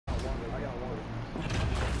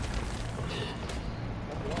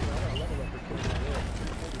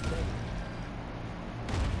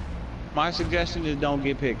My suggestion is don't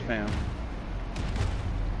get picked, fam.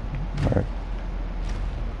 Alright.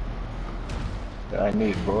 I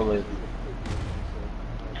need bullets.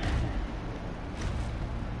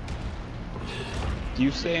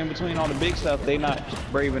 You stay in between all the big stuff, they not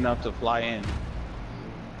brave enough to fly in.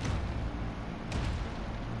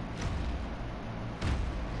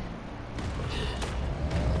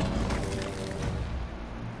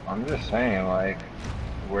 I'm just saying, like,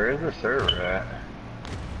 where is the server at?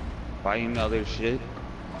 Fighting other shit.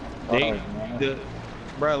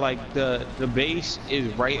 Bro, like the base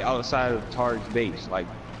is right outside of Targ's base. Like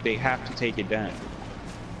they have to take it down.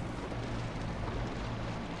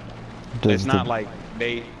 It's not like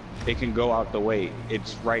they can go out the way.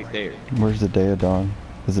 It's right there. Where's the Day of Dawn?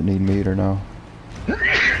 Does it need meat or no?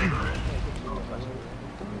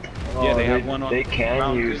 Yeah, they have one on. They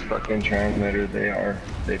can use fucking transmitters.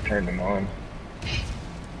 They turned them on.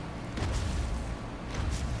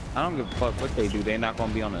 I don't give a fuck what they do. They're not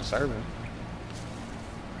gonna be on the server.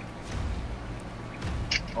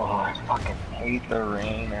 Oh, I fucking hate the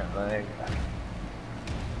rain at like.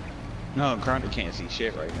 No, Crowder can't see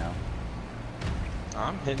shit right now.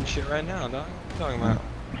 I'm hitting shit right now, dog. What are you talking about?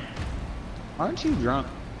 Aren't you drunk?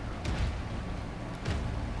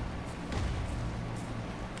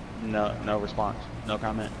 No response. No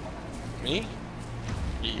comment. Me?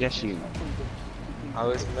 Yes, you. I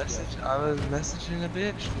was messaging a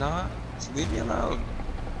bitch, nah. Just leave me alone,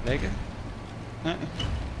 nigga.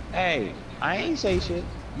 Hey, I ain't say shit.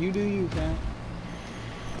 You do you, fam.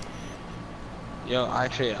 Yo,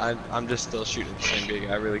 actually, I'm just still shooting the same gig.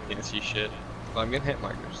 I really can't see shit. But I'm getting hit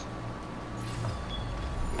markers.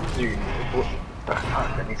 Dude,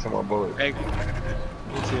 I need some more bullets. Hey, Me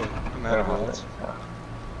too. I'm out of bullets.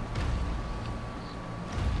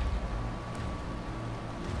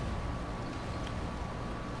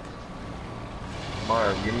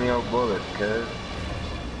 Marv, give me your bullets, cuz.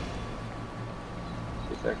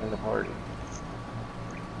 2 seconds to party.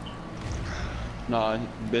 no,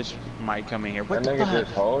 bitch might come in here. What That the nigga fuck?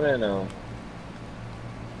 just holding them.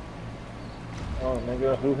 Oh,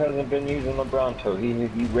 nigga, who hasn't been using LeBronto?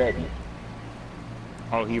 He ready.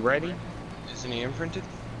 Oh, he ready? Isn't he imprinted?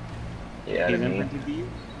 Yeah, He's I mean, imprinted to you?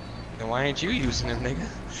 Then why ain't you using him, nigga?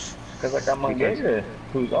 cause I got my Giga,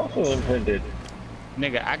 who's also imprinted.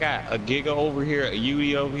 Nigga, I got a Giga over here, a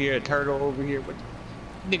Yui over here, a Turtle over here. What?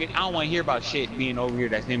 Nigga, I don't want to hear about shit being over here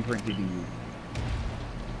that's imprinted to you.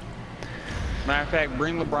 Matter of fact,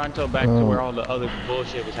 bring LeBronto back to where all the other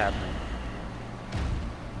bullshit was happening.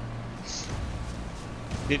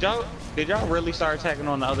 Did y'all really start attacking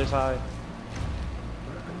on the other side?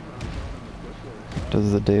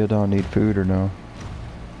 Does the Day of Dawn need food or no?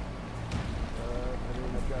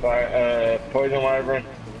 Poison Wyvern.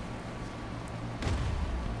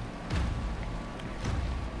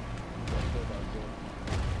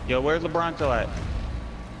 Yo, where's LeBronto at?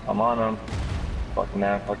 I'm on him.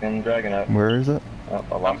 Fucking dragging up. Where is it? Oh,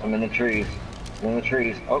 I lost him in the trees. He's in the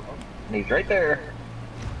trees. Oh, he's right there.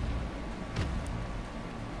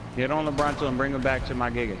 Get on LeBronto and bring him back to my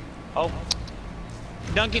Giga. Oh.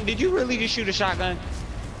 Duncan, did you really just shoot a shotgun?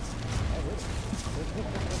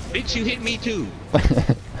 Bitch, you hit me too.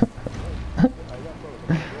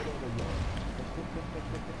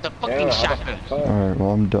 The fucking shotgun. Alright,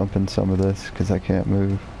 well I'm dumping some of this because I can't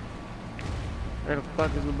move. Where the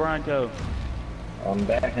fuck is LeBronto? I'm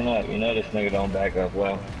backing up. You know this nigga don't back up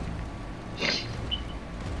well.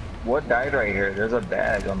 What died right here? There's a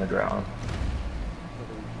bag on the ground.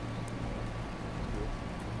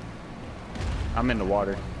 I'm in the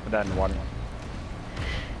water. Put that in the water.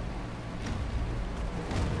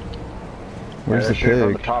 Where's the Shit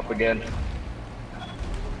on the pig? top again.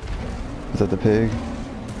 Is that the pig?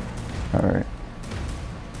 Alright.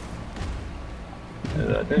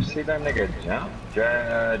 Did see that nigga jump?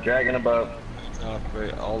 Dragging above. Oh,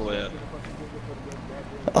 wait, all the way up.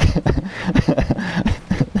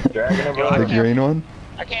 Dragging Yo, above. The green one?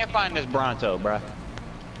 I can't find this Bronto, bruh.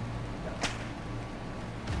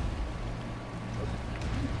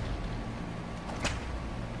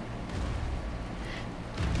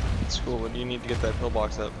 It's cool. What do you need to get that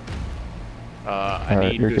pillbox up? I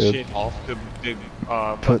Alright, need you're the good. shit off the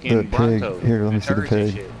Put fucking the pig. Bronto. Here, let me see the turds and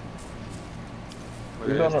pig. shit.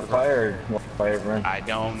 Who's on the fire? Wyvern. I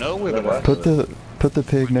don't know where the Put the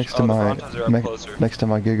pig next to the my Brontos are up closer. next to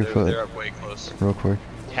my They're Gigafoot up way close. real quick.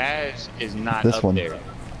 Taz is not This up one. there.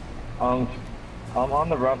 I'm on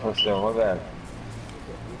the rumble still. What bad?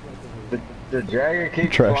 The dragger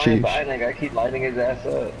keeps Trashish. flying by, and I keep lighting his ass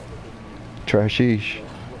up. Trashish.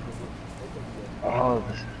 Oh,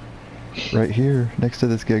 Right here, next to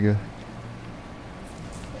this Giga.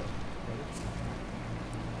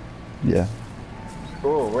 Yeah.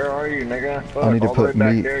 Cool, where are you, nigga? Fuck, I need to all the way put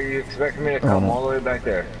back meat. there. You expect me to come all the way back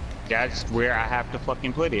there? That's where I have to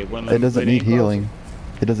fucking put it. When It doesn't need healing.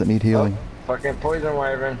 It doesn't need healing. Oh, fucking poison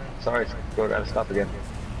wyvern. Sorry, go, gotta stop again.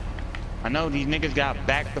 I know these niggas got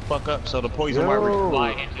backed the fuck up, so the poison wyvern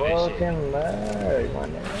fly into this shit. Fucking lag, my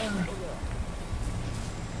nigga.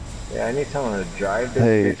 Yeah, I need someone to drive this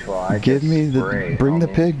Hey, bitch while I give just me the spray, bring the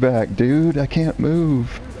homie. pig back, dude. I can't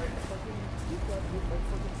move.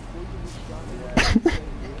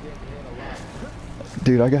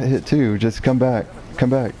 Dude, I got hit too. Just come back. Come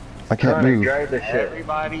back. I can't Trying to move. drive this shit.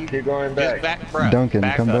 Everybody, Keep going just back. back, bro. Duncan,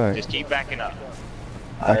 back come up. back. Just keep backing up.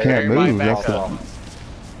 I can't Everybody move. back That's up.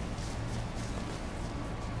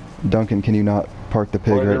 the Duncan, can you not park the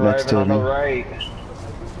pig Poison right next to wyvern me? on the right.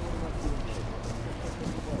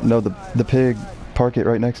 No, the pig. Park it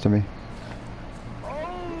right next to me.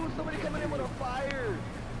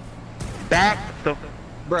 Back the,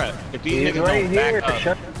 bruh. If these He's niggas right don't here. back up,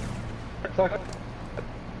 Shut the fuck up.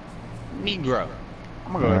 Negro.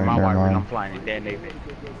 I'm gonna go with Alright, my never wyvern. mind. I'm flying it. Damn, David.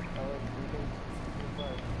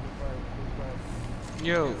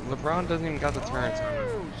 Yo, LeBron doesn't even got the turrets on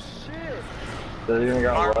him. Does he even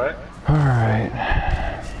got what? Alright.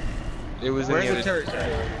 It was in Where's the the other. turrets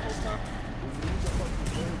at?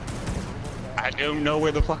 I don't know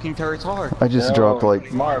where the fucking turrets are. I just dropped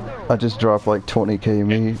like Marv, 20k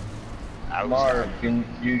meat. Marv, can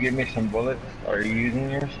you give me some bullets? Are you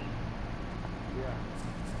using yours?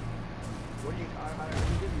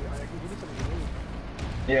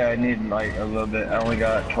 Yeah, I need like a little bit. I only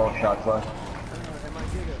got 12 shots left.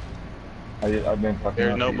 I've been fucking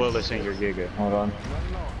There's up no these. bullets in your Giga. Hold on.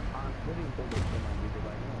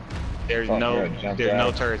 There's Oh, no, good, jump there's no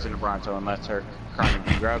out. turrets in the Bronto unless her crying.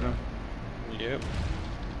 You grab him. Yep.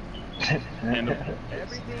 And the,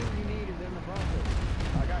 Everything you need is in the Bronco.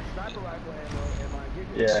 I got sniper rifle ammo and my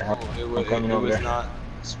Giga. Yeah, School, I'm it coming over was there. not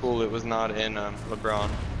school. It was not in LeBron. It was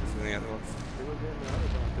in the other one. It was in the other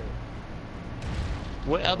Bronco.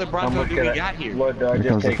 what other How Bronto much do can we I- got here? What, do I Here just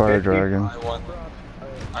comes the take fire 50? dragon.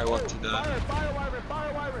 I want to die. Fire wyvern,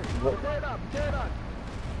 fire wyvern. Tear it up, tear it up.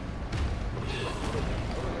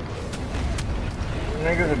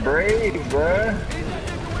 Niggas are brave, bruh.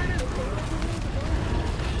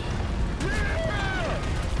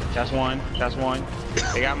 That's one. That's one.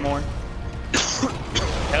 They got more.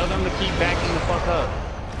 Tell them to keep backing the fuck up.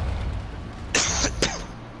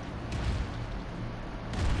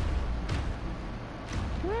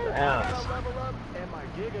 Ow. Level up, and my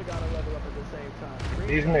Giga gotta level up at the same time.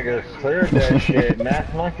 These niggas cleared that shit.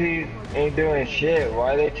 Math monkeys ain't doing shit.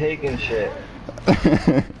 Why they taking shit?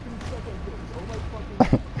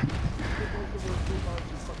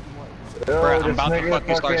 Bruh, I'm this about to nigga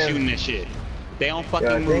fucking start shooting this shit. They don't fucking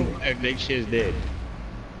Yeah, I move think- if they shit's dead.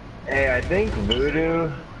 Hey, I think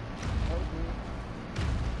Voodoo.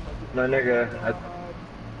 No, nigga.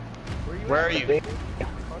 Where are I you? think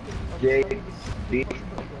JD.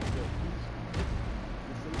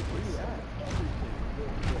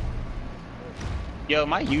 Yo,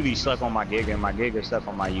 my UV stuck on my Giga and my Giga stuck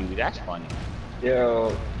on my UV. That's funny.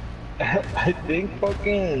 Yo, I think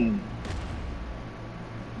fucking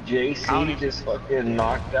JC just fucking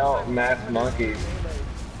knocked out Math Monkeys.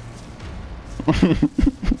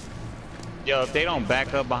 Yo, if they don't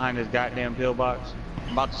back up behind this goddamn pillbox,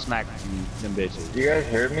 I'm about to smack them bitches. You guys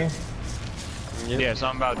heard me? Yeah,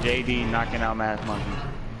 something about JD knocking out Mass Monkeys.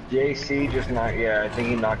 JC just knocked, yeah, I think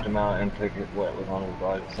he knocked him out and took what was on his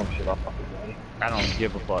body, some shit off his body. I don't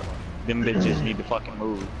give a fuck. Them bitches need to fucking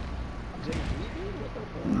move.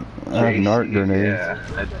 I have an arc JC, grenade.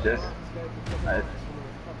 Yeah,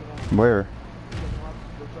 Where?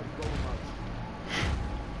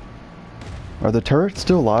 Are the turrets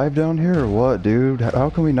still live down here or what, dude? How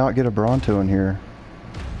can we not get a Bronto in here?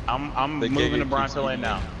 I'm The moving Giga the Bronto keeps in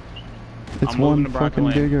now. It's I'm moving one the Bronco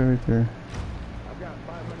fucking in. Giga right there. I've got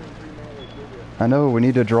 503 melee Giga. I know, we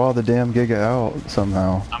need to draw the damn Giga out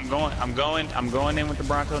somehow. I'm going in with the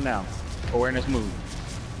Bronto now. Awareness move.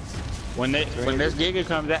 When this Giga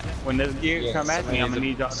comes at come at me, I'm gonna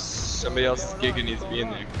need y'all. Somebody else's Giga needs to be in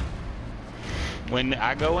there. When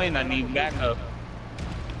I go in, I need backup.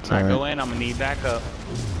 When I Alright. go in, I'm gonna need backup.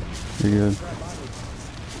 You're good.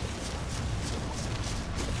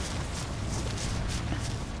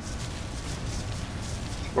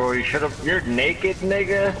 Bro, you should've, you're naked,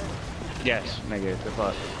 nigga. Yes, nigga, the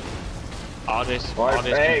fuck. All this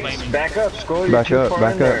Hey, complaining. back up, school, you're Back too up, far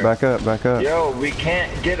back in there. up, back up, back up. Yo, we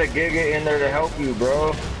can't get a Giga in there to help you,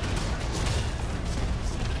 bro.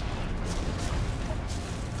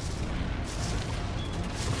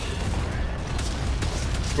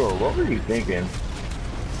 Bro, what were you thinking?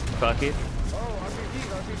 Fuck it. Oh,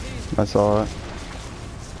 RPGs, RPGs. I saw it.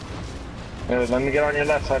 Let me get on your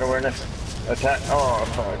left side, awareness. Attack. Oh,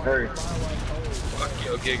 fuck, hurry. Fuck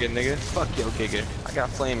yo, Giga, nigga. Fuck yo, Giga. I got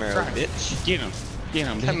flame arrow, bitch. Get him. Get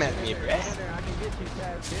him. Come at me, bruh. Get in there, I can get you,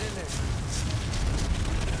 Chaz. Get in there.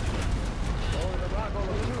 Oh, the rock on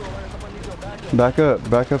the blue. Someone needs your backup.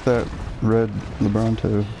 Back up that red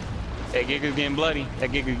Lebronto. That Giga's getting bloody. That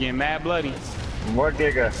Giga's getting mad bloody. What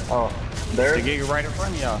Giga? Oh, The there. Giga right in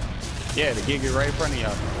front of y'all. Yeah, the Giga right in front of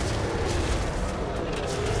y'all.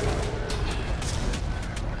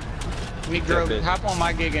 Negro, hop on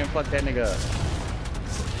my Giga and fuck that nigga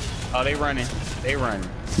up. Oh, they running. They running.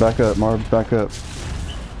 Back up, Marv. Back up.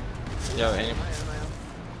 Yo,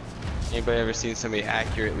 anybody ever seen somebody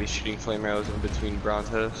accurately shooting flame arrows in between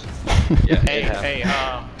Brontos? Yeah, Hey,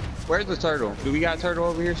 where's the turtle? Do we got a turtle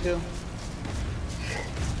over here still?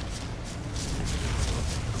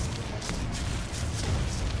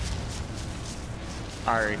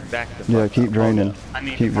 Alright, back the fuck Yeah, up. keep draining. I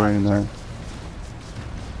need Keep to find draining that.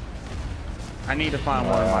 I need to find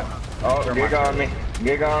one of my. Oh, Giga on me.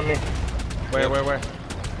 Giga on me. Where?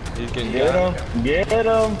 He's getting Get got. him. Get him.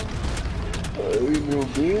 Oh, you little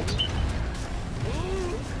bitch.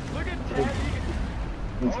 Look at Chaz.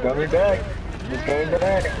 He's coming back. He's coming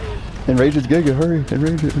back. Enrage his Giga, hurry.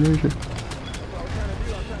 Enrage it, enrage it. That's what I'm trying to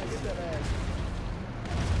do. I'm trying to get that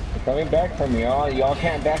ass. He's coming back from me, y'all. Y'all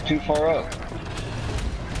can't back too far up.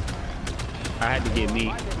 I had to get meat.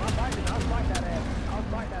 I'll fight that ass. I'll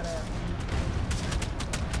fight that ass.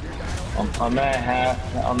 I'm at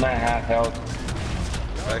half health.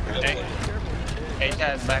 Back up. Hey,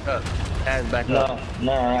 Chaz, back up. Chaz, back up.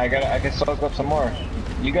 No, I can soak up some more.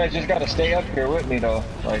 You guys just gotta stay up here with me though.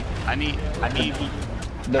 Like I need. the I need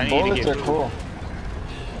to bullets get are cool.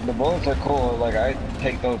 The bullets are cool. Like I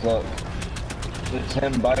take those up. It's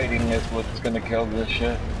him biting is what's gonna kill this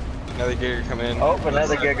shit. Another Giga come in. Oh,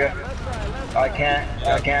 another Giga. I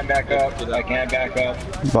can't back up. I can't back up.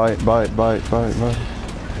 Bite.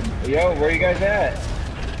 Yo, where you guys at?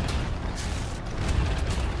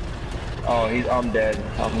 Oh, I'm dead.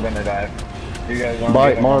 I'm gonna die. You guys want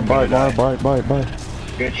Bite, to Marv, bite.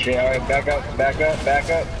 Good shit. Alright, back up.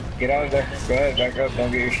 Get out of there. Go ahead, back up.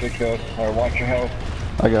 Don't get your shit killed. Or watch your health.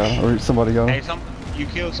 I got it. Or somebody go. Hey, you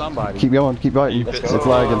killed somebody. Keep going, keep biting. Let's It's go.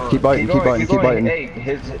 lagging. Keep biting. Hey,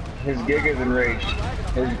 his gig is enraged.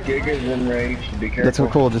 His gig is enraged. Be careful. That's so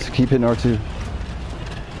cool. Just keep hitting R2.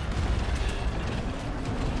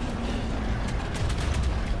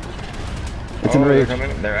 It's enraged. They're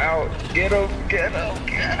coming. They're out. Get him.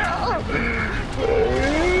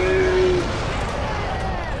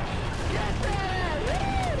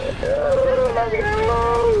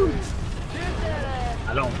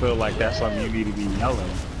 I don't feel like that's something you need to be yelling.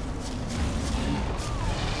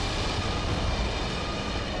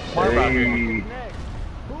 What about here? Next.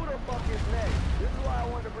 Who the fuck is next? This is why I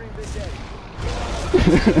wanted to bring Big Daddy.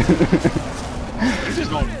 You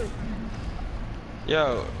just gonna.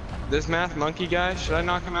 Yo, this math monkey guy, should I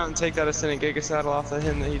knock him out and take that Ascendant Giga saddle off of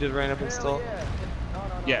him that he just ran up and stole? Yeah. No.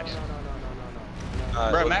 Yes.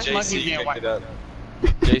 Bro, Bro, Matt Monkey's JC getting picked white. it up.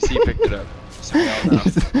 JC picked it up. So we all know.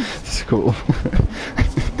 It's cool.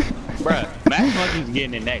 Bruh, Max Monkey's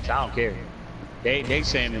getting it next. I don't care. They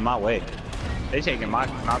sending in my way. They taking my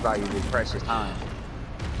valuable precious time.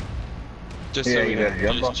 Just Yeah, so we you know, did,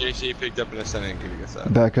 yep. JC picked up an Ascendant Giga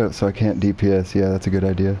saddle. Back up so I can't DPS. Yeah, that's a good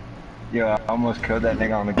idea. Yo, I almost killed that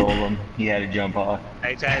nigga on the golem. He had to jump off.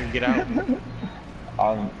 Hey, Chaz, get out.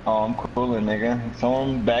 I'm cooling, nigga.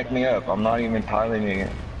 Someone back me up. I'm not even piloting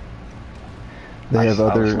it. They have I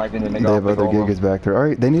was other sniping the nigga they off have the other golem. Gigas back there. All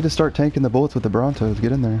right, they need to start tanking the bullets with the Brontos.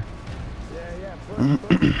 Get in there. Yeah.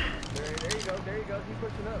 Push. There you go. Keep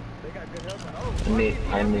pushing up. They got good health.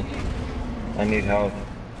 Oh, I need help.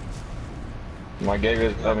 My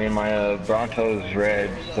Giga's, my Bronto's red,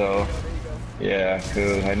 so yeah,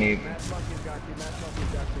 cool. I need. Matt Monkey's got you.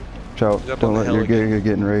 Watch out, He's up don't on let the your hill again. Giga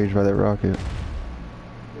get enraged by that rocket.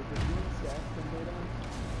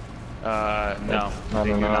 No. I They don't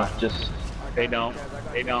do know. not. Just They don't.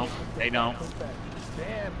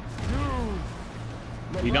 Damn,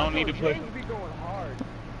 dude. You don't need to push. Be going hard.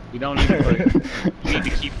 You don't need to push. You need to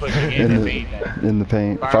keep pushing in the main. In the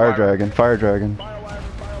paint. Fire Fire wyvern. dragon. Fire wyvern.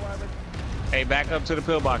 Hey, back up to the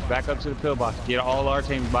pillbox. Back up to the pillbox. Get all our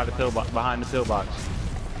teams by the pillbox, behind the pillbox.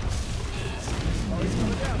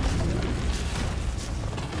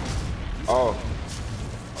 oh,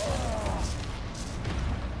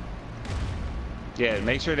 Yeah,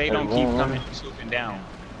 make sure they don't keep coming swooping down.